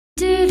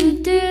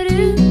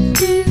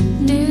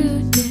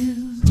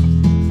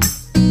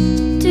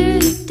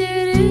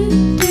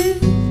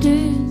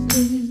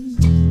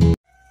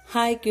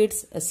Hi kids,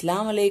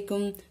 Assalamu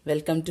alaikum.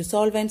 Welcome to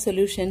Solve and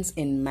Solutions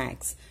in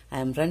Maths. I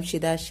am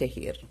Ramshida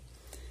Shaheer.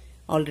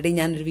 Already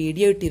ഞാൻ ഒരു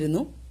video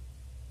ഇട്ടിരുന്നു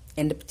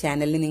എൻ്റെ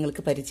ചാനലിനെ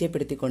നിങ്ങൾക്ക്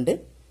പരിചയപ്പെടുത്തിക്കൊണ്ട്.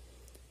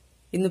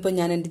 ഇന്നിപ്പോൾ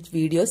ഞാൻ എൻ്റെ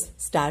വീഡിയോസ്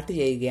സ്റ്റാർട്ട്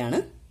ചെയ്യുകയാണ്.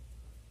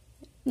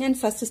 ഞാൻ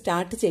ഫസ്റ്റ്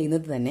സ്റ്റാർട്ട്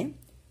ചെയ്യുന്നത് തന്നെ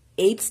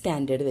 8th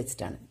സ്റ്റാൻഡേർഡ്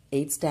വെച്ചിട്ടാണ്.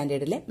 8th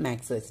സ്റ്റാൻഡേർഡിലെ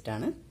മാത്സ്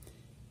വെച്ചിട്ടാണ്.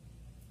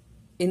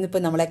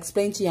 ഇന്നിപ്പോൾ നമ്മൾ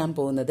എക്സ്പ്ലെയിൻ ചെയ്യാൻ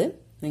പോകുന്നത്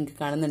നിങ്ങൾക്ക്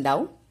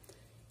കാണുന്നുണ്ടാവും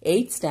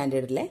 8th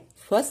സ്റ്റാൻഡേർഡിലെ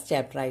ഫസ്റ്റ്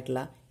ചാപ്റ്റർ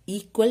ആയിട്ടുള്ള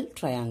ഈക്വൽ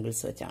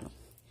ട്രയാങ്കിൾസ് വെച്ചാണ്.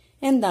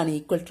 എന്താണ്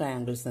ഈക്വൽ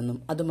ട്രയാങ്കിൾസ് എന്നും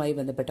അതുമായി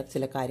ബന്ധപ്പെട്ട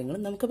ചില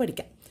കാര്യങ്ങളും നമുക്ക്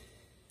പഠിക്കാം.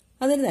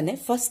 അതിന് തന്നെ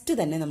ഫസ്റ്റ്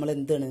തന്നെ നമ്മൾ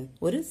എന്താണ്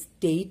ഒരു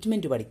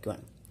സ്റ്റേറ്റ്മെന്റ്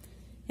പഠിക്കുകയാണ്.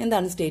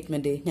 എന്താണ്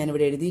സ്റ്റേറ്റ്മെന്റ്?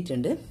 ഞാനിവിടെ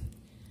എഴുതിയിട്ടുണ്ട്.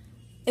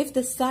 If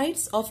the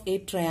sides of A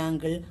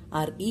triangle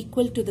are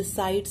equal to the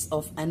sides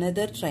of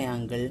another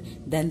triangle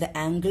then the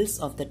angles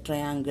of the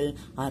triangle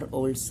are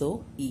also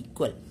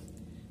equal.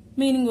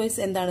 Meaning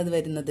vice എന്താണ് ഇത്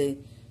വരുന്നത്?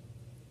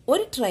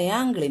 ഒരു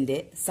ട്രയാങ്കിളിന്റെ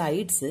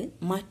സൈഡ്സ്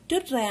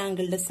മറ്റൊരു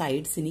ട്രയാങ്കിളിന്റെ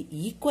സൈഡ്സിന്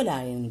ഈക്വൽ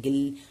ആയെങ്കിൽ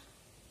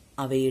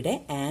അവയുടെ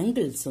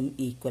ആംഗിൾസും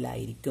ഈക്വൽ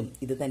ആയിരിക്കും.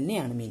 ഇത്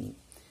തന്നെയാണ് മീനിങ്.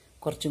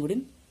 കുറച്ചും കൂടി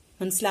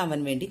മനസ്സിലാവാൻ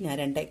വേണ്ടി ഞാൻ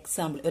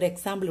ഒരു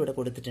എക്സാമ്പിൾ ഇവിടെ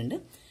കൊടുത്തിട്ടുണ്ട്.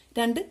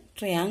 2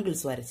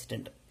 ട്രയാങ്കിൾസ്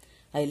വരച്ചിട്ടുണ്ട്.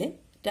 അതിൽ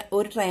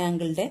ഒരു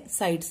ട്രയാങ്കിളിന്റെ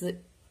സൈഡ്സ്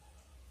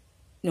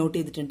നോട്ട്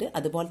ചെയ്തിട്ടുണ്ട്,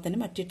 അതുപോലെ തന്നെ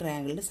മറ്റു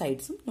ട്രയാങ്കിളിന്റെ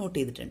സൈഡ്സും നോട്ട്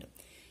ചെയ്തിട്ടുണ്ട്.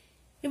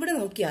 ഇവിടെ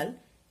നോക്കിയാൽ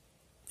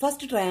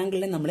ഫസ്റ്റ്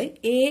ട്രയാങ്കിളിനെ നമ്മൾ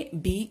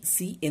ABC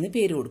എന്ന്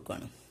പേര്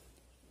കൊടുക്കുകയാണ്.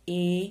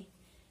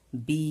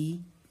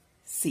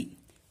 ABC.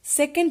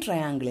 സെക്കൻഡ്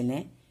ട്രയാങ്കിളിനെ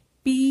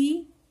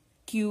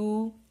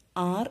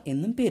PQR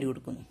എന്നും പേര്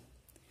കൊടുക്കുന്നു.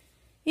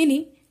 ഇനി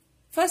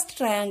ഫസ്റ്റ്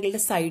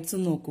ട്രയാങ്കിളിന്റെ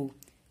സൈഡ്സും നോക്കൂ.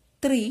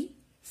 3,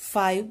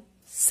 5,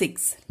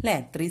 6 അല്ലെ?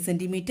 3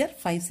 centimetre,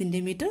 5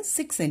 centimetre,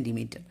 6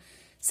 centimetre.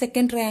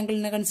 Second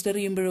ട്രയാങ്കിളിനെ consider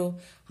ചെയ്യുമ്പോഴോ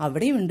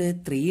അവിടെയുണ്ട്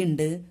 3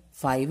 ഉണ്ട്,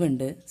 5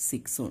 ഉണ്ട്,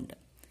 6 ഉണ്ട്.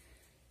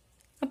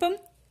 അപ്പം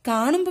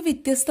കാണുമ്പോൾ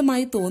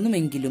വ്യത്യസ്തമായി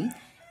തോന്നുമെങ്കിലും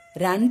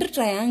 2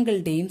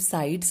 ട്രയാങ്കിളുടെയും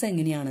സൈഡ്സ്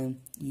എങ്ങനെയാണ്?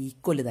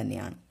 ഈക്വൽ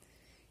തന്നെയാണ്.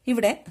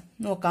 ഇവിടെ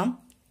നോക്കാം.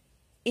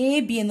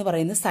 AB എന്ന്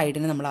പറയുന്ന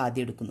സൈഡിനെ നമ്മൾ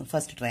ആദ്യം എടുക്കുന്നു.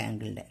 ഫസ്റ്റ്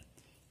ട്രയാങ്കിളിന്റെ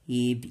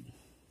AB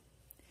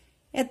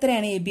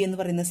എത്രയാണ്? AB എന്ന്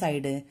പറയുന്ന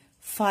സൈഡ്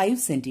 5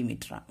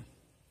 സെന്റിമീറ്റർ ആണ്.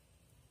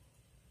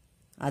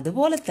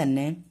 അതുപോലെ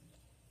തന്നെ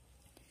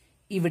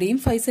ഇവിടെയും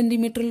 5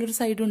 സെന്റിമീറ്ററിലൊരു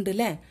സൈഡ് ഉണ്ട്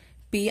അല്ലേ?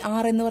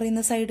 PR എന്ന്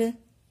പറയുന്ന സൈഡ്.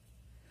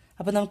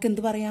 അപ്പൊ നമുക്ക്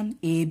എന്ത് പറയാം?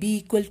 AB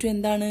ഈക്വൽ ടു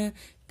എന്താണ്?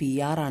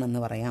 PR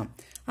ആണെന്ന് പറയാം.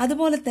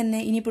 അതുപോലെ തന്നെ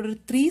ഇനിയിപ്പോൾ ഒരു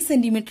 3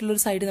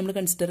 സെന്റിമീറ്ററിലൊരു സൈഡ് നമ്മൾ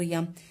കൺസിഡർ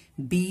ചെയ്യാം.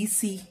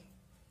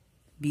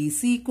 BC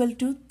ഈക്വൽ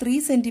ടു 3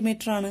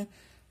 സെന്റിമീറ്റർ ആണ്.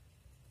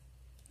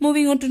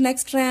 Moving on to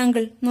next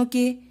triangle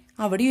നോക്കിയേ,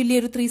 അവിടെയും ഇല്ലേ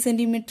ഒരു 3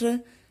 സെന്റിമീറ്റർ.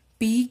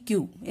 PQ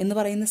എന്ന്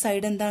പറയുന്ന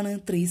സൈഡ് എന്താണ്?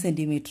 3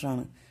 സെന്റിമീറ്റർ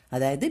ആണ്.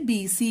 അതായത്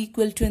BC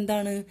ഈക്വൽ ടു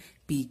എന്താണ്?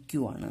 PQ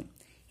ആണ്.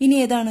 ഇനി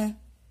ഏതാണ്?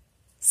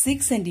 6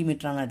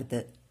 സെന്റിമീറ്റർ ആണ്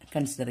അടുത്ത്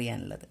കൺസിഡർ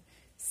ചെയ്യാനുള്ളത്.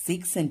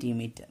 6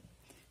 സെന്റിമീറ്റർ.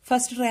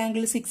 ഫസ്റ്റ്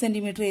ട്രയാങ്കിൾ 6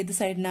 സെന്റിമീറ്റർ ഏത്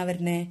സൈഡിനാണ്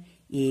വരുന്നത്?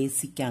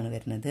 ACക്കാണ്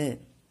വരുന്നത്.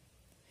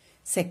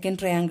 സെക്കൻഡ്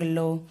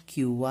ട്രയാങ്കിളിലോ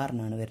QR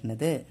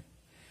വരുന്നത്.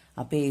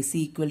 അപ്പൊ AC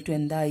ഈക്വൽ ടു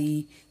എന്തായി?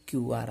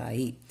 QR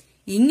ആയി.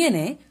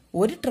 ഇങ്ങനെ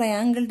ഒരു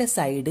ട്രയാങ്കിളുടെ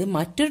സൈഡ്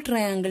മറ്റൊരു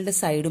ട്രയാങ്കിളുടെ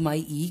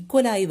സൈഡുമായി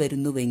ഈക്വൽ ആയി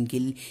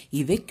വരുന്നുവെങ്കിൽ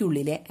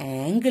ഇവയ്ക്കുള്ളിലെ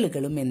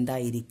ആംഗിളുകളും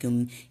എന്തായിരിക്കും?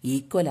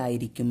 ഈക്വൽ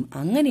ആയിരിക്കും.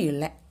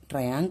 അങ്ങനെയുള്ള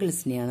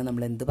ട്രയാങ്കിൾസിനെയാണ്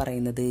നമ്മൾ എന്ത്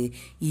പറയുന്നത്?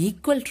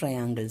 ഈക്വൽ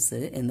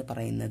ട്രയാങ്കിൾസ് എന്ന്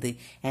പറയുന്നത്.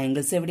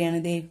 ആംഗിൾസ് എവിടെയാണ്?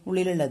 ഇതേ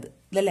ഉള്ളിലുള്ളത്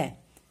ഇതല്ലേ?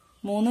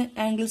 3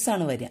 ആംഗിൾസ്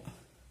ആണ് വരിക.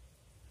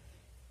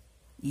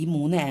 ഈ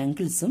 3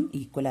 ആംഗിൾസും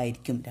ഈക്വൽ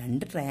ആയിരിക്കും.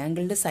 2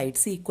 ട്രയാങ്കിളിന്റെ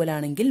സൈഡ്സ് ഈക്വൽ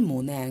ആണെങ്കിൽ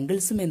 3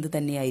 ആംഗിൾസും എന്ത്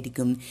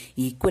തന്നെയായിരിക്കും?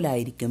 ഈക്വൽ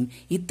ആയിരിക്കും.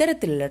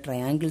 ഇത്തരത്തിലുള്ള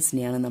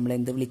ട്രയാങ്കിൾസിനെയാണ് നമ്മൾ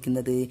എന്ത്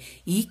വിളിക്കുന്നത്?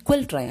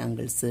 ഈക്വൽ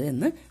ട്രയാങ്കിൾസ്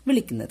എന്ന്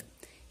വിളിക്കുന്നത്.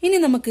 ഇനി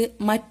നമുക്ക്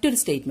മറ്റൊരു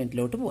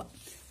സ്റ്റേറ്റ്മെന്റിലോട്ട് പോവാം.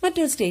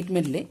 മറ്റൊരു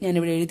സ്റ്റേറ്റ്മെന്റിൽ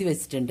ഞാനിവിടെ എഴുതി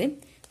വെച്ചിട്ടുണ്ട്.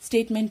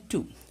 Statement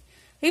 2.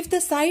 If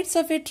the sides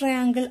of a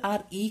triangle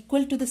are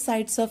equal to the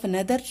sides of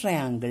another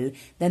triangle,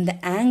 then the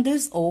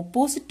angles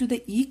opposite to the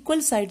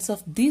equal sides of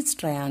these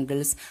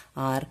triangles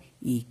are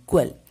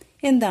equal.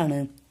 എന്താണ്?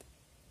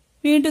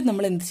 വീണ്ടും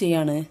നമ്മൾ എന്ത്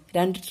ചെയ്യാണ്?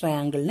 2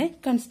 ട്രയാങ്കിളിനെ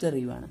കൺസിഡർ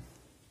ചെയ്യുവാണ്.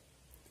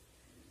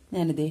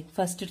 ഞാനിതേ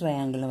ഫസ്റ്റ്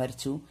ട്രയാങ്കിളിനെ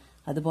വരച്ചു,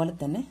 അതുപോലെ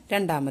തന്നെ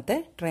രണ്ടാമത്തെ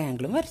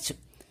ട്രയാങ്കിളും വരച്ചു.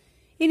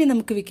 ഇനി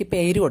നമുക്ക് ഇവയ്ക്ക്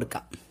പേര്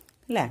കൊടുക്കാം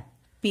അല്ലേ?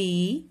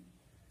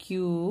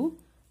 PQR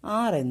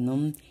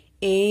എന്നും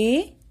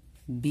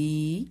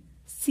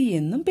ABC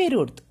എന്നും പേര്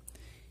കൊടുത്തു.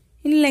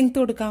 ഇനി ലെങ്ത്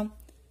കൊടുക്കാം.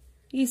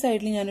 ഈ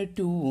സൈഡിൽ ഞാനൊരു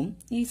 2ഉം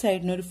ഈ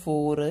സൈഡിനൊരു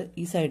 4,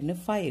 ഈ സൈഡിന്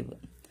 5.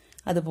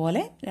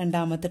 അതുപോലെ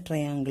രണ്ടാമത്തെ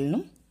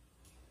ട്രയാങ്കിളിനും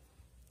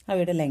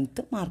അവയുടെ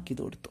ലെങ്ത് മാർക്ക്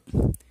ചെയ്ത് കൊടുത്തു.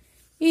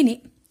 ഇനി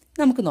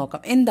നമുക്ക്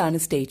നോക്കാം എന്താണ്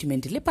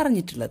സ്റ്റേറ്റ്മെന്റിൽ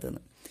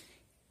പറഞ്ഞിട്ടുള്ളതെന്ന്.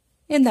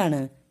 എന്താണ്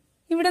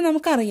ഇവിടെ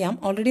നമുക്കറിയാം.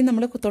 ഓൾറെഡി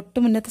നമ്മൾ തൊട്ട്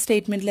മുന്നത്തെ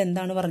സ്റ്റേറ്റ്മെന്റിൽ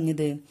എന്താണ്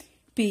പറഞ്ഞത്?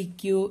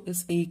 PQ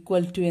ഇസ്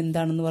ഈക്വൽ ടു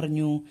എന്താണെന്ന്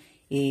പറഞ്ഞു?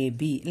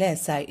 AB അല്ലെ?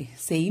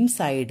 Same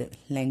side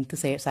length,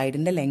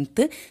 സൈഡിന്റെ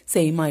length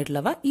same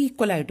ആയിട്ടുള്ളവ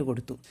equal ആയിട്ട്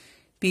കൊടുത്തു.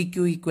 PQ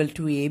ഈക്വൽ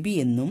ടു AB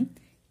എന്നും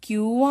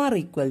QR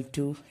ഈക്വൽ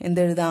ടു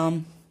എന്തെഴുതാം?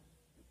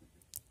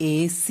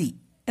 AC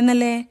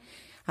എന്നല്ലേ?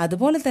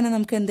 അതുപോലെ തന്നെ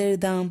നമുക്ക്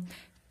എന്തെഴുതാം?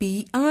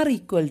 PR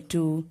ഈക്വൽ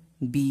ടു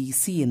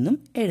BC എന്നും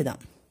എഴുതാം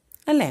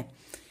അല്ലേ?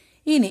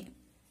 ഇനി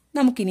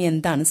നമുക്കിനി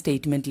എന്താണ്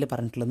സ്റ്റേറ്റ്മെന്റിൽ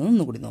പറഞ്ഞിട്ടുള്ളത്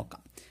ഒന്നുകൂടി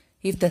നോക്കാം.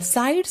 If the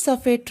sides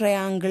of a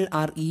triangle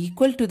are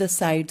equal to the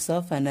sides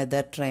of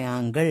another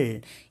triangle.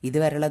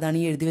 ഇതുവരെയുള്ളതാണ്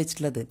ഈ എഴുതി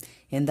വെച്ചിട്ടുള്ളത്.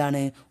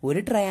 എന്താണ്?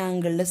 ഒരു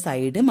ട്രയാങ്കിളിന്റെ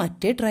സൈഡ്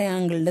മറ്റേ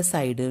ട്രയാങ്കിളിന്റെ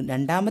സൈഡ്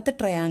രണ്ടാമത്തെ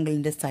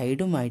ട്രയാങ്കിളിന്റെ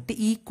സൈഡുമായിട്ട്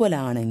ഈക്വൽ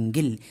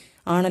ആണെങ്കിൽ,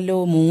 ആണല്ലോ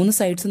 3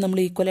 സൈഡ്സും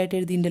നമ്മൾ ഈക്വൽ ആയിട്ട്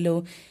എഴുതിയിട്ടുണ്ടല്ലോ.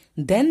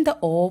 Then the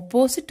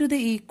opposite to the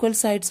equal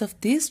sides of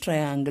these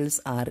triangles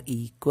are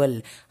equal.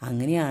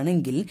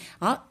 അങ്ങനെയാണെങ്കിൽ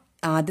ആ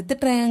ആദ്യത്തെ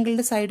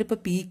ട്രയാങ്കിളിന്റെ സൈഡ് ഇപ്പോൾ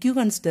പി ക്യു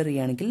കൺസിഡർ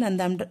ചെയ്യുകയാണെങ്കിൽ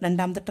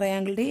രണ്ടാമത്തെ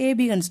ട്രയാങ്കിളിന്റെ എ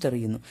ബി കൺസിഡർ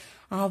ചെയ്യുന്നു.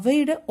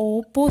 അവയുടെ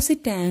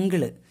ഓപ്പോസിറ്റ്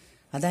ആംഗിള്,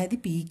 അതായത്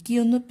പി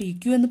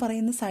ക്യു എന്ന്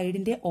പറയുന്ന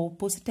സൈഡിന്റെ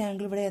ഓപ്പോസിറ്റ്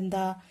ആംഗിൾ ഇവിടെ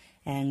എന്താ?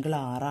 ആംഗിൾ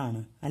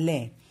 6 അല്ലേ?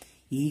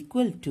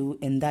 ഈക്വൽ ടു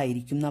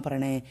എന്തായിരിക്കും എന്നാ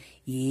പറയണേ?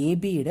 എ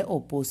ബിയുടെ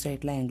ഓപ്പോസിറ്റ്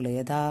ആയിട്ടുള്ള ആംഗിൾ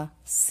ഏതാ?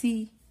 C,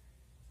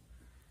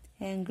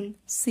 angle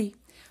C.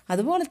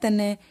 അതുപോലെ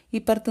തന്നെ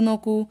ഇപ്പുറത്ത്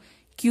നോക്കൂ,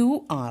 ക്യു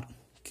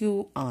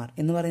ആർ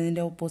എന്ന്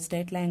പറയുന്നതിന്റെ ഓപ്പോസിറ്റ്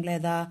ആയിട്ടുള്ള ആംഗിൾ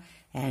ഏതാ?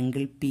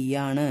 ആംഗിൾ പി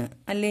ആണ്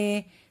അല്ലേ?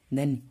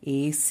 ദെൻ എ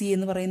സി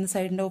എന്ന് പറയുന്ന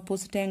സൈഡിന്റെ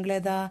ഓപ്പോസിറ്റ് ആംഗിൾ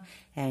ഏതാ?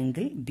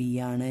 ആംഗിൾ ബി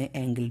ആണ്.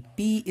 Angle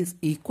P is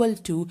equal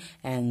to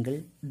angle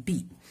B.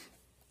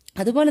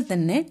 അതുപോലെ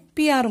തന്നെ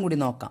പി ആറും കൂടി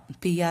നോക്കാം.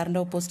 പി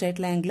ആറിന്റെ ഓപ്പോസിറ്റ്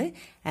ആയിട്ടുള്ള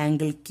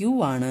ആംഗിൾ ക്യൂ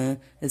ആണ്,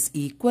 ഇസ്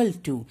ഈക്വൽ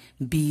ടു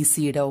ബി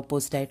സിയുടെ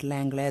ഓപ്പോസിറ്റ് ആയിട്ടുള്ള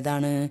ആംഗിൾ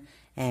ഏതാണ്?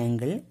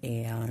 ആംഗിൾ എ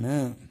ആണ്.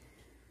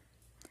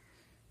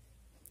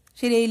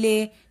 ശരിയായില്ലേ?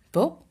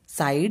 ഇപ്പോൾ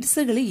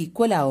സൈഡ്സുകൾ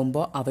ഈക്വൽ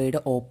ആവുമ്പോൾ അവയുടെ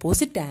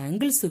ഓപ്പോസിറ്റ്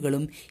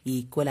ആംഗിൾസുകളും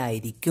ഈക്വൽ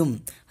ആയിരിക്കും.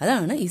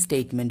 അതാണ് ഈ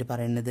സ്റ്റേറ്റ്മെന്റ്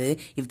പറയുന്നത്.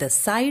 If the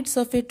sides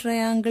of A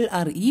triangle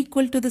are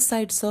equal to the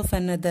sides of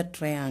another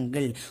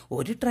triangle,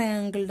 ഒരു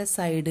ട്രയാങ്കിളിന്റെ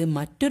സൈഡ്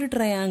മറ്റൊരു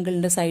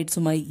ട്രയാങ്കിളിന്റെ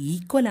സൈഡ്സുമായി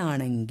ഈക്വൽ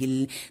ആണെങ്കിൽ,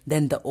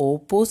 then the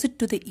opposite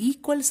to the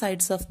equal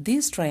sides of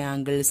these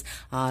triangles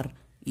are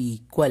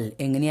equal.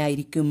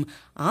 എങ്ങനെയായിരിക്കും?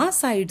 ആ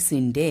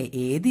സൈഡ്സിന്റെ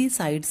ഏത്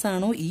സൈഡ്സ്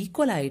ആണോ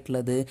ഈക്വൽ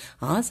ആയിട്ടുള്ളത്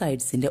ആ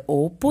സൈഡ്സിന്റെ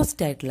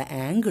ഓപ്പോസിറ്റ് ആയിട്ടുള്ള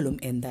ആംഗിളും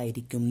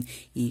എന്തായിരിക്കും?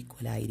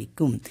 ഈക്വൽ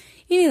ആയിരിക്കും.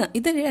 ഇനി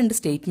ഇത് 2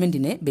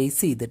 സ്റ്റേറ്റ്മെന്റിനെ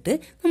ബേസ് ചെയ്തിട്ട്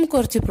നമുക്ക്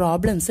കുറച്ച്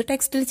പ്രോബ്ലംസ്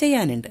ടെക്സ്റ്റിൽ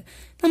ചെയ്യാനുണ്ട്.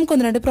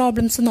 നമുക്കൊന്ന് 2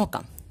 പ്രോബ്ലംസ്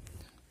നോക്കാം.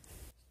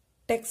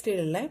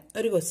 ടെക്സ്റ്റിലുള്ള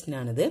ഒരു ക്വസ്റ്റ്യൻ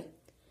ആണിത്.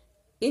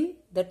 In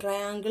the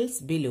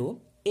triangles below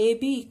A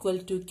B equal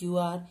to Q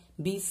R,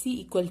 B C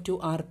equal to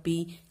R P,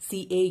 C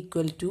A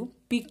equal to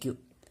P Q.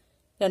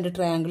 2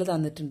 triangle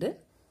തന്നിട്ടുണ്ട്.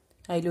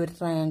 അതിലൊരു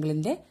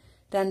ട്രയാങ്കിളിന്റെ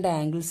 2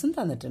 ആംഗിൾസും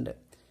തന്നിട്ടുണ്ട്.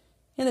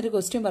 എന്നൊരു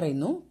ക്വസ്റ്റ്യൻ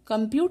പറയുന്നു,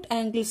 compute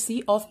angle C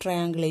of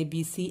triangle A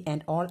B C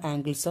and all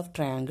angles of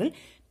triangle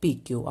P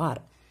Q R.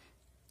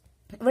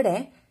 ഇവിടെ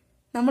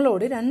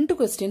നമ്മളോട് 2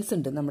 questions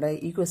ഉണ്ട്. നമ്മുടെ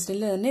ഈ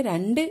ക്വസ്റ്റ്യനിൽ തന്നെ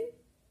 2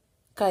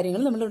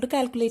 കാര്യങ്ങൾ നമ്മളോട്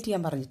കാൽക്കുലേറ്റ്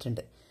ചെയ്യാൻ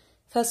പറഞ്ഞിട്ടുണ്ട്.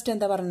 ഫസ്റ്റ്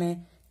എന്താ പറഞ്ഞേ?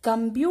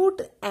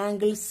 Compute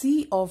angle C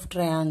of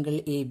triangle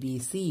A B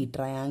C.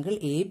 Triangle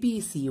A B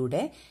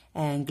സിയുടെ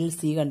ആംഗിൾ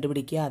സി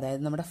കണ്ടുപിടിക്കുക.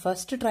 അതായത് നമ്മുടെ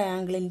ഫസ്റ്റ്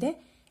ട്രയാങ്കിളിന്റെ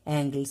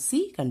ആംഗിൾ സി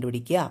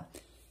കണ്ടുപിടിക്കുക.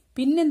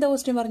 പിന്നെന്താ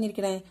question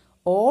പറഞ്ഞിരിക്കണേ?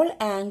 All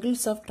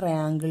angles of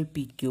triangle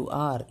P Q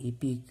R. ഈ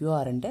പി ക്യു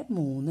ആറിന്റെ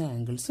 3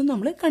 ആംഗിൾസും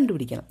നമ്മൾ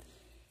കണ്ടുപിടിക്കണം.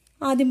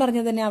 ആദ്യം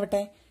പറഞ്ഞത് തന്നെ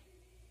ആവട്ടെ,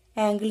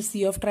 angle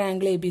C of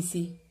triangle A B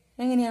C.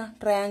 എങ്ങനെയാ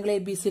ട്രയാങ്കിൾ എ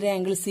ബി സിയുടെ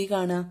ആംഗിൾ സി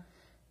കാണുക?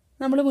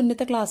 നമ്മൾ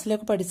മുന്നത്തെ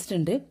ക്ലാസ്സിലൊക്കെ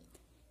പഠിച്ചിട്ടുണ്ട്.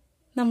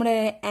 നമ്മുടെ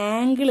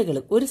ആംഗിളുകൾ,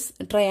 ഒരു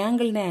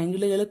ട്രയാങ്കിളിന്റെ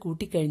ആംഗിളുകൾ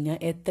കൂട്ടിക്കഴിഞ്ഞാൽ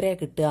എത്രയാ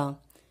കിട്ടുക?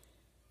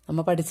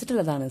 നമ്മൾ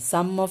പഠിച്ചിട്ടുള്ളതാണ്.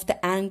 Some of the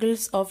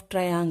angles of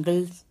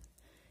triangles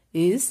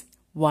is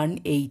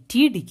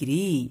 180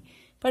 degree.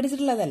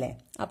 പഠിച്ചിട്ടുള്ളതല്ലേ?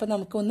 അപ്പൊ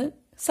നമുക്കൊന്ന്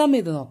സം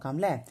ചെയ്ത് നോക്കാം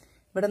അല്ലേ?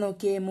 ഇവിടെ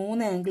നോക്കിയേ,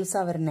 3 ആംഗിൾസ്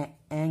അവരുടെ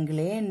ആംഗിൾ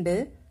എ ഉണ്ട്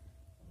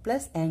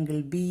plus angle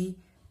B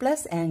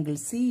plus angle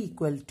C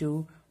equal to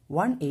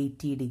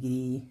 180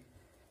 degree.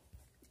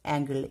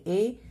 Angle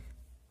A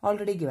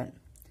already given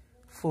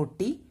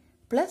 40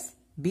 plus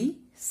B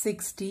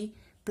 60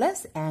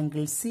 plus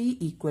angle C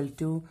equal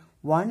to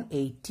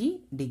 180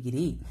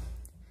 degree.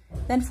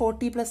 Then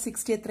 40 plus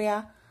 60 എത്രയാ?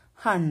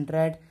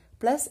 100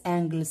 plus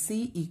angle C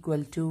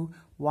equal to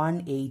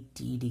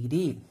 180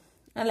 degree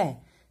അല്ലേ?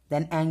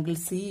 Then angle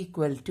C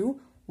equal to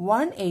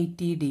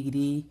 180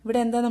 degree.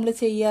 ഇവിടെ എന്താ നമ്മൾ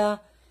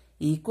ചെയ്യുക?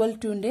 Equal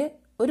ടുന്റെ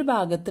ഒരു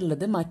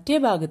ഭാഗത്തുള്ളത് മറ്റേ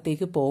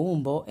ഭാഗത്തേക്ക്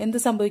പോകുമ്പോൾ എന്ത്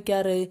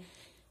സംഭവിക്കാറ്?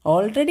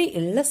 ഓൾറെഡി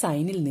ഉള്ള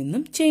സൈനിൽ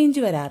നിന്നും ചേഞ്ച്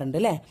വരാറുണ്ട്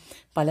അല്ലെ?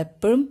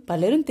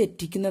 പലരും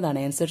തെറ്റിക്കുന്നതാണ്.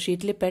 ആൻസർ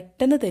ഷീറ്റിൽ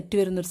പെട്ടെന്ന്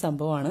തെറ്റുവരുന്നൊരു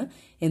സംഭവമാണ്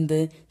എന്ത്?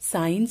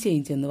 സൈൻ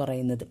ചേഞ്ച് എന്ന്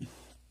പറയുന്നത്.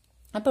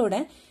 അപ്പൊ ഇവിടെ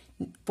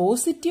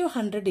പോസിറ്റീവ്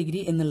 100 ഡിഗ്രി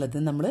എന്നുള്ളത്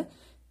നമ്മൾ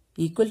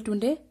ഈക്വൽ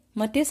ടുന്റെ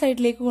മറ്റേ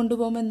സൈഡിലേക്ക്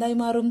കൊണ്ടുപോകുമ്പോൾ എന്തായി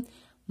മാറും?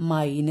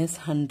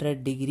 -100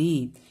 ഡിഗ്രി.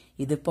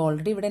 ഇതിപ്പോ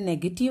ഓൾറെഡി ഇവിടെ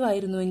നെഗറ്റീവ്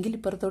ആയിരുന്നുവെങ്കിൽ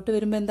ഇപ്പുറത്തോട്ട്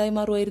വരുമ്പോൾ എന്തായി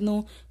മാറുമായിരുന്നു?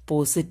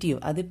 പോസിറ്റീവ്.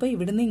 അതിപ്പോ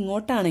ഇവിടുന്ന്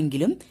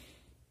ഇങ്ങോട്ടാണെങ്കിലും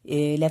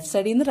ലെഫ്റ്റ്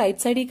സൈഡിൽ നിന്ന്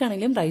റൈറ്റ്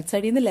സൈഡിലേക്കാണെങ്കിലും റൈറ്റ്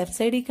സൈഡിൽ നിന്ന് ലെഫ്റ്റ്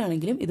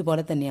സൈഡിലേക്കാണെങ്കിലും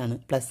ഇതുപോലെ തന്നെയാണ്.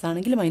 പ്ലസ്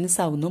ആണെങ്കിൽ മൈനസ്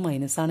ആവുന്നു,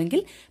 മൈനസ്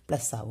ആണെങ്കിൽ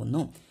പ്ലസ്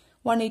ആവുന്നു.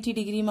 180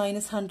 ഡിഗ്രി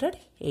 -100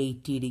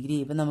 80 ഡിഗ്രി.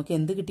 ഇപ്പൊ നമുക്ക്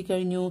എന്ത്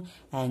കിട്ടിക്കഴിഞ്ഞു?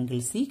 Angle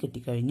C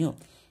കിട്ടിക്കഴിഞ്ഞു.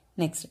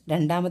 നെക്സ്റ്റ്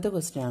രണ്ടാമത്തെ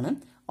ക്വസ്റ്റ്യൻ ആണ്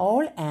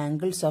all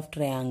angles of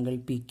triangle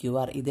P Q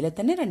R. ഇതിലെ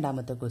തന്നെ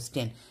രണ്ടാമത്തെ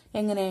ക്വസ്റ്റ്യൻ.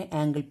 എങ്ങനെ?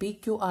 ആംഗിൾ പി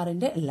ക്യു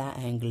ആറിന്റെ എല്ലാ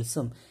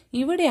ആംഗിൾസും.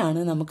 ഇവിടെയാണ്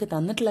നമുക്ക്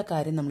തന്നിട്ടുള്ള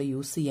കാര്യം നമ്മൾ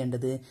യൂസ്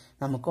ചെയ്യേണ്ടത്.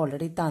 നമുക്ക്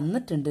ഓൾറെഡി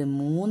തന്നിട്ടുണ്ട്,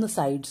 3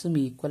 സൈഡ്സും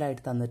ഈക്വൽ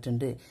ആയിട്ട്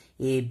തന്നിട്ടുണ്ട്.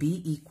 A B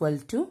equal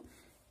to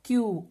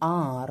Q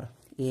R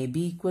A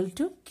B equal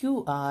to Q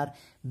R,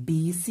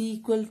 B C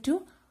equal to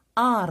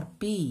R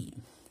P,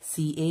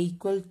 C A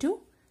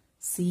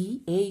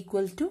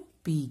equal to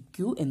P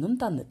Q എന്നും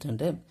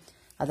തന്നിട്ടുണ്ട്.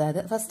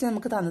 അതായത് ഫസ്റ്റ്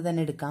നമുക്ക് തന്നത്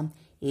തന്നെ എടുക്കാം,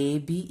 A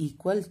B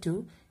equal to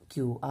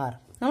Q R.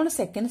 നമ്മൾ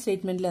second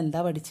സ്റ്റേറ്റ്മെന്റിൽ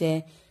എന്താ പഠിച്ചേ?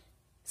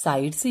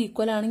 സൈഡ്സ്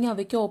ഈക്വൽ ആണെങ്കിൽ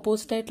അവയ്ക്ക്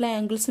ഓപ്പോസിറ്റ് ആയിട്ടുള്ള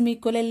ആംഗിൾസും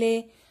ഈക്വൽ അല്ലേ?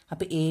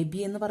 അപ്പൊ എ ബി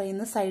എന്ന്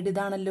പറയുന്ന സൈഡ്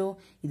ഇതാണല്ലോ,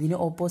 ഇതിന്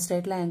ഓപ്പോസിറ്റ്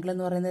ആയിട്ടുള്ള ആംഗിൾ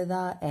എന്ന് പറയുന്നത്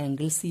ഏതാ?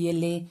 ആംഗിൾ സി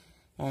അല്ലേ?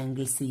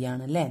 ആംഗിൾ സി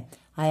ആണല്ലേ.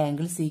 ആ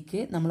ആംഗിൾ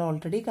സിക്ക് നമ്മൾ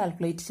ഓൾറെഡി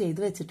കാൽക്കുലേറ്റ് ചെയ്ത്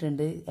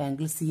വെച്ചിട്ടുണ്ട്.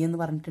 ആംഗിൾ സി എന്ന്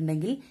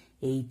പറഞ്ഞിട്ടുണ്ടെങ്കിൽ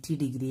 80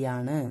 ഡിഗ്രി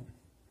ആണ്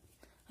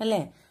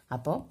അല്ലേ.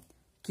 അപ്പോൾ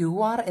ക്യു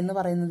ആർ എന്ന്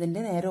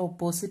പറയുന്നതിന്റെ നേരെ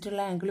ഓപ്പോസിറ്റ്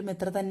ഉള്ള ആംഗിളും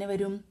എത്ര തന്നെ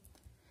വരും?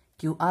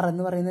 ക്യു ആർ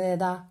എന്ന് പറയുന്നത്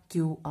ഏതാ?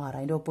 Q R.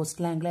 അതിന്റെ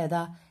ഓപ്പോസിറ്റ് ആംഗിൾ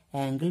ഏതാ?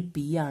 ആംഗിൾ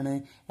പി ആണ്.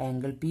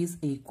 Angle P is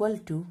equal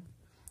to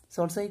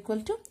also equal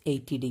to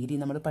 80 degree.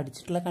 നമ്മൾ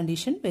പഠിച്ചിട്ടുള്ള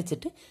കണ്ടീഷൻ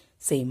വെച്ചിട്ട്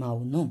സെയിം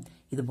ആവുന്നു.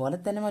 ഇതുപോലെ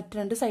തന്നെ മറ്റു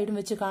രണ്ട് സൈഡും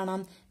വെച്ച്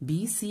കാണാം. ബി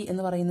സി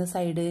എന്ന് പറയുന്ന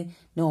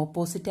സൈഡിന്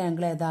ഓപ്പോസിറ്റ്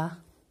ആംഗിൾ ഏതാ?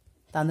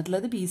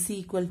 തന്നിട്ടുള്ളത് B C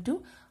equal to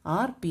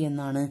R P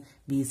എന്നാണ്.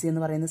 ബി സി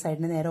എന്ന് പറയുന്ന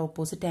സൈഡിന് നേരെ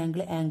ഓപ്പോസിറ്റ്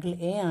ആംഗിൾ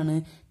എ ആണ്.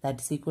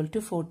 That is equal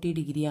to 40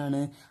 degree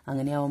ആണ്.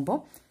 അങ്ങനെയാവുമ്പോൾ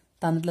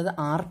തന്നിട്ടുള്ളത്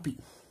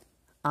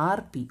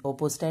ആർ പി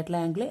ഓപ്പോസിറ്റ്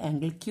ആയിട്ടുള്ള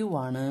ആംഗിൾ ക്യൂ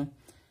ആണ്.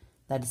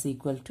 That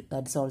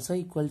is also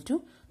equal to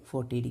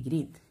 40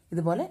 degree.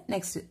 ഇതുപോലെ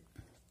നെക്സ്റ്റ്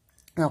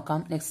നോക്കാം.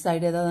 നെക്സ്റ്റ്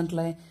സൈഡ് ഏതാ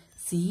തന്നിട്ടുള്ളത്?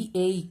 C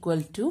A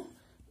equal to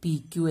P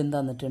Q എന്ന്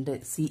തന്നിട്ടുണ്ട്.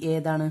 സി എ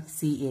ഏതാണ്?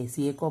 സി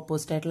എക്ക്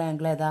ഓപ്പോസിറ്റ് ആയിട്ടുള്ള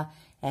ആംഗിൾ ഏതാ?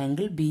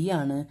 ആംഗിൾ ബി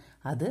ആണ്.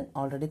 അത്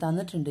ഓൾറെഡി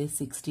തന്നിട്ടുണ്ട്,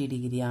 60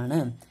 ഡിഗ്രി ആണ്.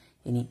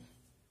 ഇനി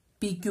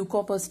പി ക്യൂക്ക്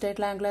ഓപ്പോസിറ്റ്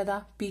ആയിട്ടുള്ള ആംഗിൾ ഏതാ?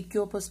 പി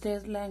ക്യു ഓപ്പോസിറ്റ്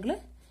ആയിട്ടുള്ള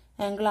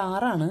ആംഗിൾ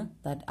ആറാണ്.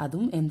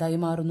 അതും എന്തായി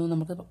മാറുന്നു?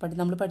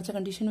 നമ്മൾ പഠിച്ച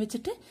കണ്ടീഷൻ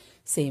വെച്ചിട്ട്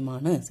സെയിം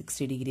ആണ്,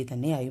 60 ഡിഗ്രി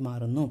തന്നെയായി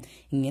മാറുന്നു.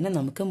 ഇങ്ങനെ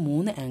നമുക്ക്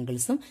 3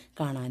 ആംഗിൾസും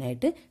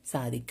കാണാനായിട്ട്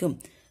സാധിക്കും.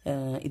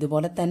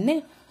 ഇതുപോലെ തന്നെ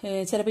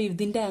ചിലപ്പോൾ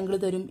ഇതിന്റെ ആംഗിൾ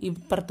തരും,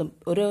 ഇപ്പുറത്തും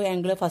ഒരു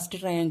ആംഗിൾ ഫസ്റ്റ്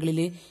ട്രയാംഗിളിൽ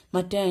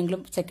മറ്റേ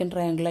ആംഗിളും സെക്കൻഡ്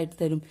ട്രയാംഗിളായിട്ട്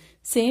തരും.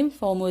 സെയിം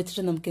ഫോം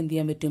വെച്ചിട്ട് നമുക്ക് എന്ത്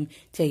ചെയ്യാൻ പറ്റും?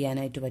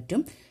 ചെയ്യാനായിട്ട്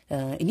പറ്റും.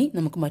 ഇനി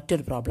നമുക്ക്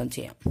മറ്റൊരു പ്രോബ്ലം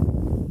ചെയ്യാം.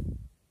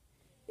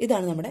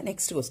 ഇതാണ് നമ്മുടെ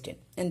നെക്സ്റ്റ് ക്വസ്റ്റ്യൻ.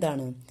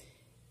 എന്താണ്?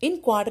 In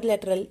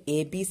quadrilateral A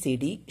B C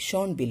D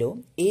Sean below,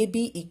 A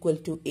B equal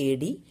to A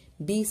D,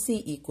 B C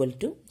equal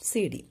to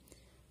C D.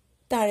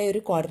 താഴെ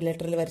ഒരു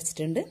ക്വാഡ്രിലാറ്ററൽ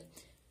വരച്ചിട്ടുണ്ട്,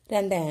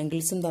 2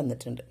 ആംഗിൾസും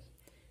തന്നിട്ടുണ്ട്.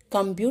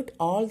 Compute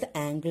all the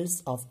angles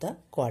of the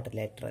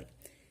quadrilateral.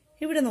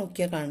 ഇവിടെ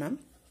നോക്കിയാൽ കാണാം,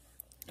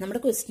 നമ്മുടെ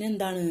ക്വസ്റ്റ്യൻ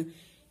എന്താണ്?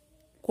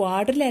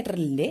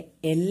 ക്വാഡ്രിലാറ്ററലിന്റെ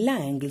എല്ലാ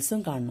ആംഗിൾസും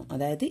കാണണം.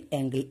 അതായത്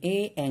angle A,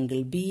 angle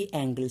B,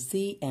 angle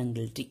C,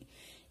 angle T.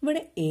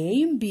 ഇവിടെ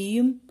എയും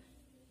ബിയും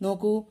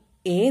നോക്കൂ.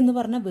 എ എന്ന്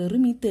പറഞ്ഞാൽ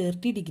വെറും ഈ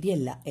 30 ഡിഗ്രി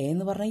അല്ല, എ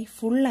എന്ന് പറഞ്ഞാൽ ഈ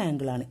ഫുൾ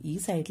ആംഗിൾ ആണ്. ഈ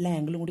സൈഡിലെ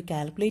ആംഗിളും കൂടി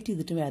കാൽക്കുലേറ്റ്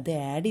ചെയ്തിട്ട് അത്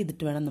ആഡ്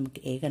ചെയ്തിട്ട് വേണം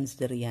നമുക്ക് എ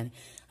കൺസിഡർ ചെയ്യാൻ.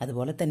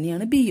 അതുപോലെ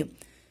തന്നെയാണ് ബിയും.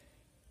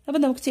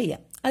 അപ്പം നമുക്ക്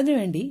ചെയ്യാം.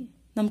 അതിനുവേണ്ടി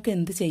നമുക്ക്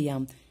എന്ത്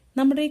ചെയ്യാം?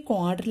 നമ്മുടെ ഈ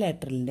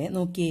ക്വാഡ്രിലാറ്ററലിന്റെ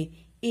നോക്കിയേ,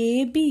 A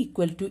B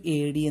equal to A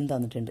D എന്ന്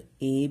തന്നിട്ടുണ്ട്.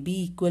 A B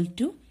equal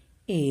to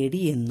A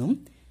D എന്നും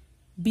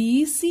B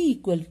C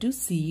equal to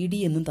C D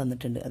എന്നും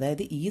തന്നിട്ടുണ്ട്.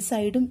 അതായത് ഈ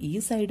സൈഡും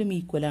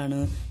ഈക്വൽ ആണ്,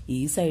 ഈ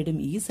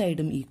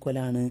സൈഡും ഈക്വൽ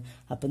ആണ്.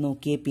 അപ്പൊ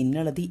നോക്കിയേ,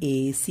 പിന്നുള്ളത് എ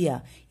സിയാ.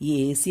 ഈ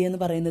എ സി എന്ന്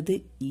പറയുന്നത്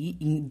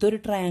ഇതൊരു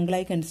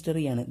ട്രയാംഗിളായി കൺസിഡർ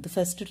ചെയ്യാണ്. ഇത്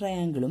ഫസ്റ്റ്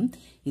ട്രയാംഗിളും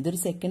ഇതൊരു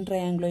സെക്കൻഡ്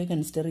ട്രയാംഗിളായി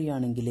കൺസിഡർ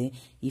ചെയ്യുകയാണെങ്കിൽ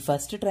ഈ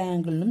ഫസ്റ്റ്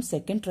ട്രയാംഗിളിനും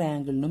സെക്കൻഡ്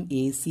ട്രയാംഗിളിനും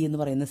എ സി എന്ന്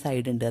പറയുന്ന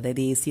സൈഡ് ഉണ്ട്.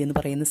 അതായത് എ സി എന്ന്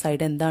പറയുന്ന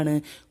സൈഡ് എന്താണ്?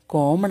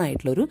 കോമൺ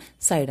ആയിട്ടുള്ളൊരു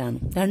സൈഡാണ്,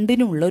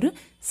 രണ്ടിനുമുള്ളൊരു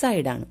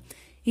സൈഡാണ്.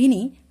 ഇനി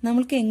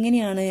നമ്മൾക്ക്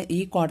എങ്ങനെയാണ് ഈ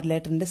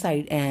ക്വാഡ്രിലാറ്ററിന്റെ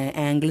സൈഡ്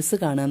ആംഗിൾസ്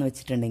കാണുക എന്ന്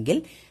വെച്ചിട്ടുണ്ടെങ്കിൽ,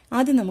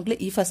 ആദ്യം നമുക്ക്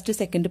ഈ ഫസ്റ്റ്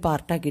സെക്കൻഡ്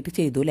പാർട്ടാക്കിയിട്ട്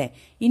ചെയ്തു അല്ലേ.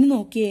 ഇനി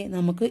നോക്കിയേ,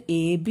 നമുക്ക്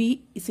A B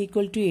is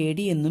equal to A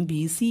D എന്നും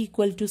B C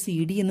equal to C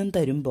D എന്നും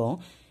തരുമ്പോൾ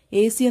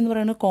എ സി എന്ന്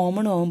പറയുന്നത്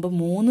കോമൺ ആവുമ്പോൾ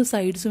 3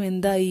 സൈഡ്സും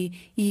എന്തായി?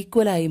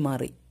 ഈക്വലായി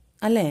മാറി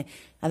അല്ലേ.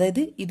 അതായത്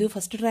ഇത്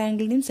ഫസ്റ്റ്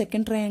ട്രയാംഗിളിന്റെയും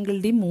സെക്കൻഡ്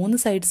ട്രയാംഗിളിന്റെയും 3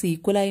 സൈഡ്സ്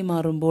ഈക്വലായി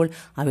മാറുമ്പോൾ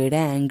അവയുടെ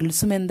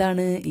ആംഗിൾസും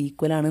എന്താണ്?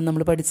 ഈക്വൽ ആണെന്ന്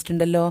നമ്മൾ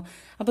പഠിച്ചിട്ടുണ്ടല്ലോ.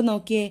 അപ്പൊ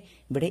നോക്കിയേ,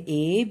 ഇവിടെ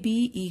A B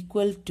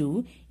equal to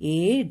A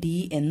D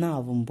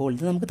എന്നാവുമ്പോൾ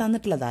ഇത് നമുക്ക്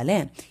തന്നിട്ടുള്ളതാ അല്ലേ.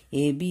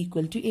 A B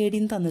equal to A D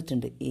എന്ന്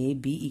തന്നിട്ടുണ്ട്. A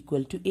B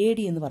equal to A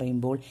D എന്ന്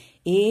പറയുമ്പോൾ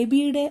എ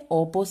ബിയുടെ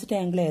ഓപ്പോസിറ്റ്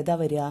ആംഗിൾ ഏതാ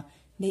വരിക?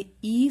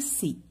 ഈ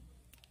സി,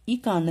 ഈ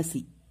കാണുന്ന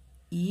സി,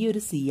 ഈ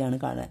ഒരു സി ആണ്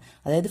കാണുക.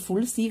 അതായത്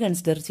ഫുൾ സി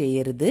കൺസിഡർ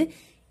ചെയ്യരുത്.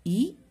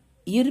 ഈ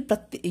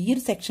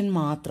ഒരു സെക്ഷൻ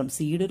മാത്രം,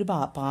 സിയുടെ ഒരു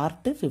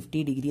പാർട്ട് 50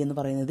 ഡിഗ്രി എന്ന്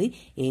പറയുന്നത്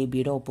എ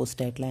ബിയുടെ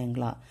ഓപ്പോസിറ്റ് ആയിട്ടുള്ള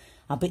ആംഗിളാണ്.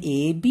 അപ്പൊ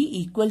A B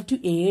equal to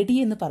A D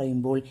എന്ന്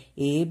പറയുമ്പോൾ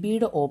എ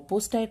ബിയുടെ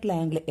ഓപ്പോസിറ്റ് ആയിട്ടുള്ള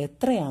ആംഗിൾ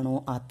എത്രയാണോ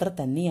അത്ര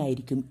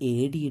തന്നെയായിരിക്കും എ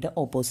ഡിയുടെ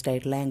ഓപ്പോസിറ്റ്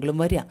ആയിട്ടുള്ള ആംഗിളും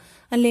വരിക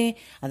അല്ലേ.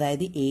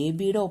 അതായത് എ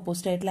ബിയുടെ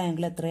ഓപ്പോസിറ്റ് ആയിട്ടുള്ള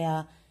ആംഗിൾ എത്രയാ?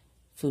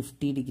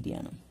 50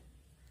 ഡിഗ്രിയാണ്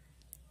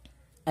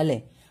അല്ലേ.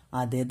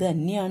 അത്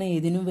തന്നെയാണ്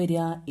ഏതിനും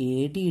വരിക? എ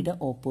ഡിയുടെ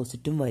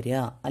ഓപ്പോസിറ്റും വരിക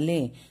അല്ലേ.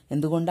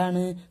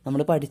 എന്തുകൊണ്ടാണ്?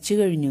 നമ്മൾ പഠിച്ചു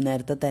കഴിഞ്ഞു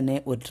നേരത്തെ തന്നെ.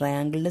 ഒരു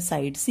ട്രയാംഗിളിന്റെ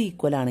സൈഡ്സ്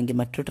ഈക്വൽ ആണെങ്കിൽ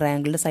മറ്റൊരു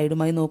ട്രയാംഗിളിന്റെ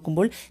സൈഡുമായി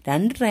നോക്കുമ്പോൾ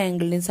 2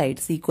 ട്രയാംഗിളിന്റെയും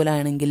സൈഡ്സ് ഈക്വൽ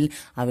ആണെങ്കിൽ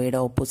അവയുടെ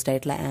ഓപ്പോസിറ്റ്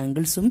ആയിട്ടുള്ള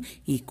ആംഗിൾസും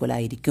ഈക്വൽ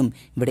ആയിരിക്കും.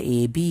 ഇവിടെ A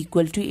B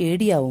equal to A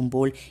D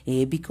ആവുമ്പോൾ എ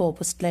ബിക്ക്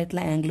ഓപ്പോസിറ്റ്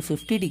ആയിട്ടുള്ള ആംഗിൾ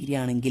 50 ഡിഗ്രി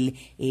ആണെങ്കിൽ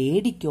എ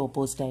ഡിക്ക്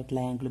ഓപ്പോസിറ്റ്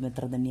ആയിട്ടുള്ള ആംഗിളും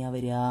എത്ര തന്നെയാണ്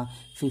വരിക?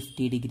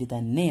 50 ഡിഗ്രി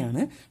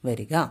തന്നെയാണ്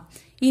വരിക.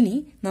 ഇനി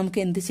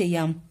നമുക്ക് എന്ത്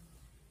ചെയ്യാം?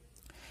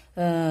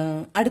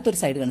 അടുത്തൊരു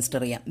സൈഡ്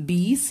കൺസിഡർ ചെയ്യാം.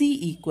 ബി സി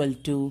ഈക്വൽ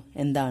ടു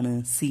എന്താണ്,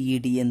 സി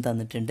ഡി എന്ന്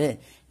തന്നിട്ടുണ്ട്.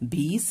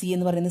 ബി സി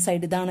എന്ന് പറയുന്ന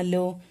സൈഡ്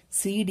ഇതാണല്ലോ,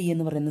 സി ഡി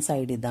എന്ന് പറയുന്ന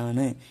സൈഡ്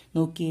ഇതാണ്.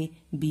 നോക്കിയേ,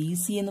 ബി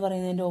സി എന്ന്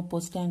പറയുന്നതിന്റെ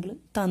ഓപ്പോസിറ്റ് ആംഗിൾ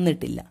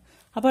തന്നിട്ടില്ല.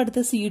 അപ്പൊ അടുത്ത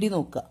സി ഡി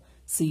നോക്കുക.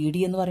 സി ഡി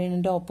എന്ന്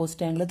പറയുന്നതിന്റെ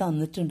ഓപ്പോസിറ്റ് ആംഗിൾ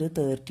തന്നിട്ടുണ്ട്,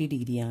 30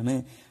 ഡിഗ്രിയാണ്.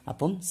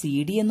 അപ്പം സി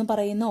ഡി എന്ന്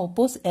പറയുന്ന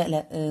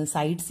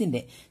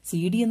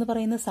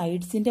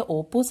സൈഡ്സിന്റെ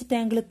ഓപ്പോസിറ്റ്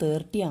ആംഗിൾ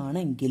 30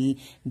 ആണെങ്കിൽ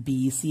ബി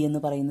സി എന്ന്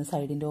പറയുന്ന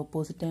സൈഡിന്റെ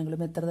ഓപ്പോസിറ്റ്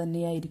ആംഗിളും എത്ര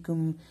തന്നെയായിരിക്കും,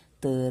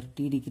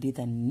 30 ഡിഗ്രി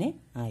തന്നെ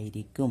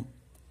ആയിരിക്കും.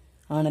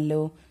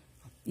 ആണല്ലോ.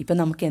 ഇപ്പൊ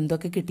നമുക്ക്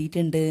എന്തൊക്കെ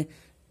കിട്ടിയിട്ടുണ്ട്,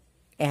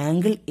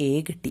 ആംഗിൾ എ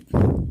കിട്ടി,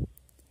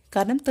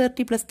 കാരണം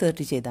 30 +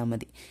 30 ചെയ്താൽ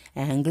മതി.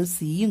 ആംഗിൾ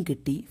സിയും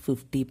കിട്ടി,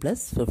 50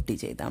 + 50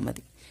 ചെയ്താൽ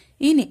മതി.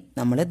 ഇനി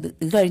നമ്മൾ ഇത്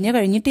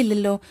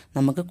കഴിഞ്ഞിട്ടില്ലല്ലോ,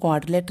 നമുക്ക്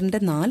ക്വാഡ്രിലേറ്ററിന്റെ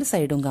 4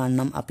 സൈഡും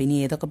കാണണം. അപ്പം ഇനി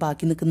ഏതൊക്കെ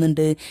ബാക്കി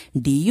നിൽക്കുന്നുണ്ട്,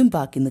 ഡിയും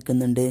ബാക്കി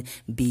നിൽക്കുന്നുണ്ട്,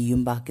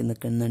 ബിയും ബാക്കി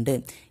നിൽക്കുന്നുണ്ട്.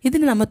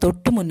 ഇതിന് നമ്മൾ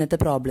തൊട്ട് മുന്നത്തെ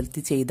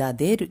പ്രോബ്ലത്തിൽ ചെയ്ത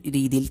അതേ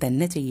രീതിയിൽ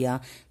തന്നെ ചെയ്യുക.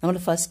 നമ്മൾ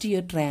ഫസ്റ്റ് ഈ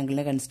ഒരു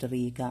ട്രയാങ്കിളിനെ കൺസിഡർ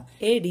ചെയ്യുക.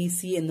 എ ഡി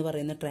സി എന്ന്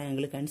പറയുന്ന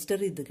ട്രയാങ്കിൾ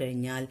കൺസിഡർ ചെയ്ത്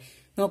കഴിഞ്ഞാൽ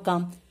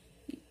നോക്കാം,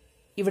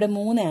 ഇവിടെ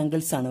 3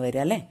 ആംഗിൾസ് ആണ്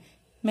വരിക അല്ലെ.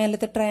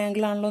 മേലത്തെ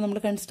ട്രയാങ്കിൾ ആണല്ലോ നമ്മൾ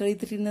കൺസിഡർ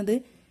ചെയ്തിരുന്നത്.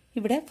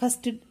 ഇവിടെ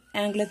ഫസ്റ്റ്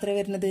ആംഗിൾ എത്ര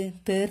വരുന്നത്,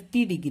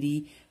 30 ഡിഗ്രി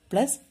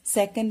പ്ലസ്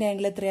സെക്കൻഡ്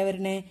ആംഗിൾ എത്രയാ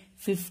വരുന്നത്,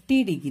 50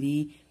 ഡിഗ്രി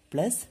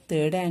പ്ലസ്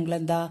തേർഡ് ആംഗിൾ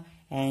എന്താ,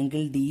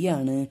 ആംഗിൾ ഡി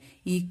ആണ്,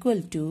 ഈക്വൽ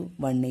ടു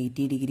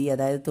 180 ഡിഗ്രി.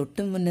 അതായത്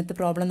തൊട്ട് മുന്നത്തെ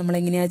പ്രോബ്ലം നമ്മൾ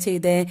എങ്ങനെയാ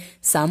ചെയ്തേ,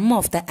 some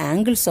of the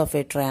angles of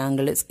A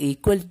triangle is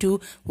equal to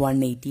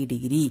 180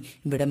 degree.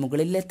 ഇവിടെ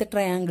മുകളിലത്തെ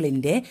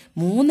ട്രയാങ്കിളിന്റെ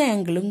 3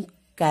 ആംഗിളും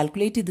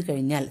കാൽക്കുലേറ്റ് ചെയ്ത്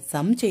കഴിഞ്ഞാൽ,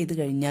 സം ചെയ്ത്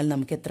കഴിഞ്ഞാൽ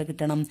നമുക്ക് എത്ര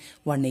കിട്ടണം,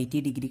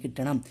 180 ഡിഗ്രി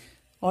കിട്ടണം.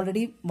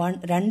 ഓൾറെഡി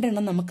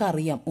 2 നമുക്ക്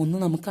അറിയാം, ഒന്ന്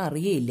നമുക്ക്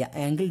അറിയില്ല,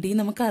 ആംഗിൾ ഡി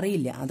നമുക്ക്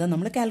അറിയില്ല, അതാണ്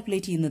നമ്മൾ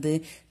കാൽക്കുലേറ്റ് ചെയ്യുന്നത്.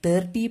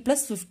 30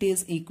 + 50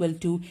 is equal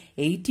to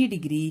 80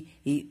 degree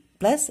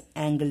plus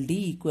angle D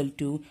equal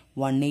to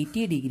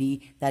 180 degree.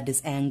 That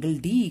is angle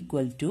D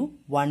equal to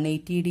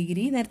 180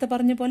 degree. നേരത്തെ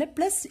പറഞ്ഞ പോലെ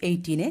പ്ലസ്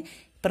 18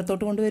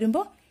 ഇപ്പുറത്തോട്ട്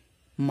കൊണ്ടുവരുമ്പോൾ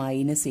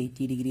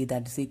 -80 degree.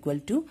 That is equal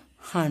to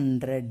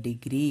 100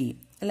 degree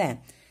അല്ലേ.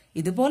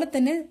 ഇതുപോലെ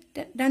തന്നെ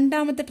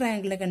രണ്ടാമത്തെ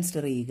ട്രയാങ്കിളിനെ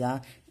കൺസിഡർ ചെയ്യുക.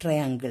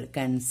 Triangle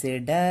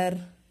consider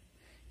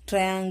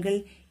triangle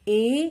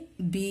A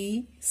B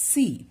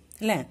C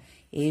അല്ലെ.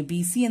 എ ബി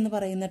സി എന്ന്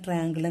പറയുന്ന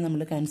ട്രയാങ്കിളിനെ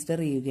നമ്മൾ കൺസിഡർ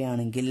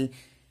ചെയ്യുകയാണെങ്കിൽ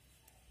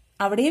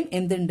അവിടെയും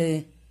എന്തുണ്ട്,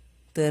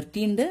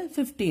 30 ഉണ്ട്,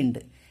 50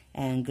 ഉണ്ട്.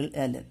 Angle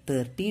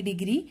 30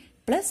 degree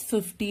plus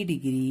 50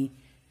 degree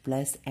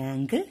plus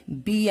angle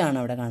B ആണ്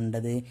അവിടെ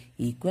കണ്ടത്,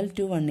 equal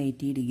to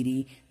 180 degree.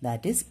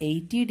 That is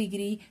 80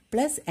 degree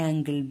plus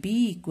angle B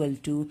equal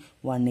to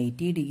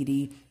 180 degree.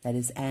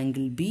 That is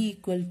angle B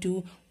equal to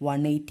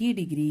 180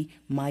 degree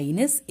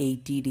minus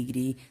 80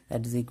 degree.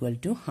 That is equal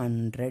to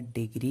 100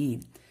 degree.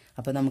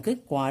 അപ്പൊ നമുക്ക്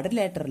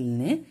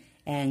ക്വാഡ്രിലേറ്ററലിന്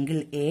angle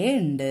A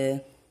ഉണ്ട്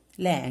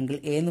അല്ലെ. Angle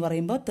A എന്ന്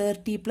പറയുമ്പോൾ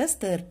 30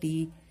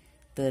 +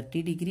 30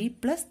 degree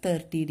plus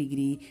 30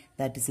 degree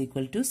that is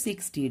equal to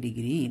 60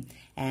 degree.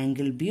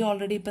 Angle B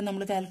already ഇപ്പം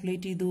നമ്മൾ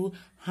calculate ചെയ്തു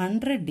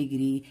 100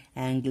 degree.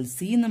 Angle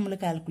C നമ്മൾ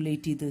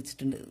കാൽക്കുലേറ്റ് ചെയ്ത്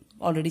വെച്ചിട്ടുണ്ട്,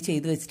 ഓൾറെഡി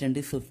ചെയ്ത് വെച്ചിട്ടുണ്ട്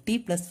 50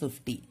 +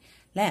 50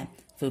 അല്ലേ.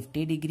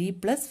 50 degree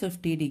plus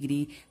 50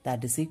 degree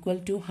that is equal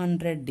to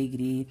 100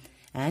 degree.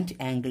 And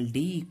angle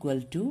D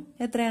equal to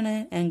എത്രയാണ്,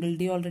 ആംഗിൾ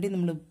ഡി ഓൾറെഡി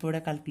നമ്മൾ ഇപ്പോൾ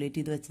ഇവിടെ കാൽക്കുലേറ്റ്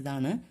ചെയ്ത്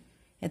വെച്ചതാണ്,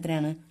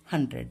 എത്രയാണ്,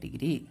 100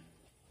 ഡിഗ്രി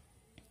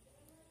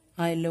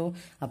ആയല്ലോ.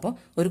 അപ്പോൾ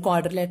ഒരു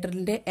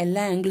ക്വാഡ്രിലേറ്ററിന്റെ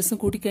എല്ലാ ആംഗിൾസും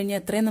കൂട്ടിക്കഴിഞ്ഞാൽ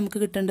എത്രയാണ് നമുക്ക്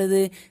കിട്ടേണ്ടത്,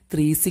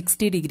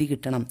 360 ഡിഗ്രി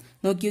കിട്ടണം.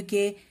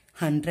 നോക്കിയോക്കെ,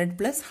 100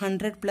 +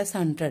 100 +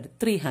 100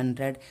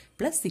 300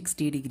 പ്ലസ്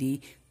 60 ഡിഗ്രി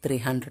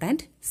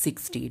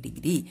 360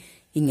 ഡിഗ്രി.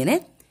 ഇങ്ങനെ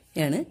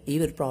ആണ് ഈ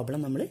ഒരു പ്രോബ്ലം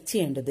നമ്മൾ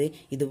ചെയ്യേണ്ടത്.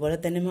 ഇതുപോലെ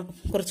തന്നെ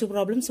കുറച്ച്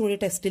പ്രോബ്ലംസ് കൂടി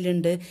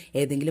ടെസ്റ്റിലുണ്ട്.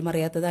 ഏതെങ്കിലും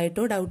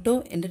അറിയാത്തതായിട്ടോ ഡൗട്ടോ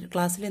എൻ്റെ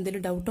ക്ലാസ്സിൽ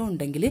എന്തെങ്കിലും ഡൗട്ടോ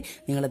ഉണ്ടെങ്കിൽ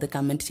നിങ്ങളത്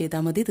കമൻറ്റ്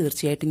ചെയ്താൽ മതി.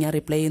 തീർച്ചയായിട്ടും ഞാൻ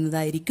റിപ്ലൈ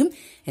ചെയ്യുന്നതായിരിക്കും.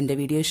 എൻ്റെ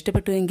വീഡിയോ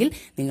ഇഷ്ടപ്പെട്ടുവെങ്കിൽ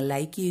നിങ്ങൾ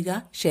ലൈക്ക് ചെയ്യുക,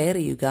 ഷെയർ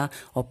ചെയ്യുക,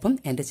 ഒപ്പം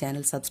എൻ്റെ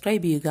ചാനൽ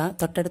സബ്സ്ക്രൈബ് ചെയ്യുക.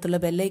 തൊട്ടടുത്തുള്ള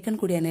ബെല്ലൈക്കൺ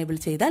കൂടി എനേബിൾ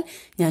ചെയ്താൽ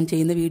ഞാൻ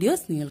ചെയ്യുന്ന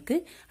വീഡിയോസ് നിങ്ങൾക്ക്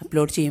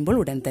അപ്ലോഡ്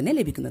ചെയ്യുമ്പോൾ ഉടൻ തന്നെ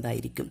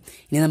ലഭിക്കുന്നതായിരിക്കും.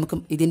 ഇനി നമുക്ക്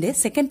ഇതിൻ്റെ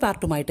സെക്കൻഡ്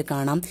പാർട്ടുമായിട്ട്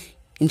കാണാം.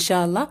 ഇൻഷാ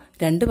അല്ലാ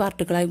 2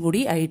 പാർട്ടുകളായി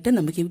കൂടി ആയിട്ട്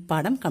നമുക്ക് ഈ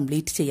പാഠം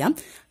കംപ്ലീറ്റ് ചെയ്യാം.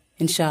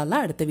 ഇൻഷാ അല്ലാ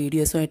അടുത്ത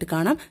വീഡിയോസുമായിട്ട്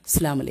കാണാം.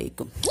 അസ്സലാമു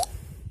അലൈക്കും.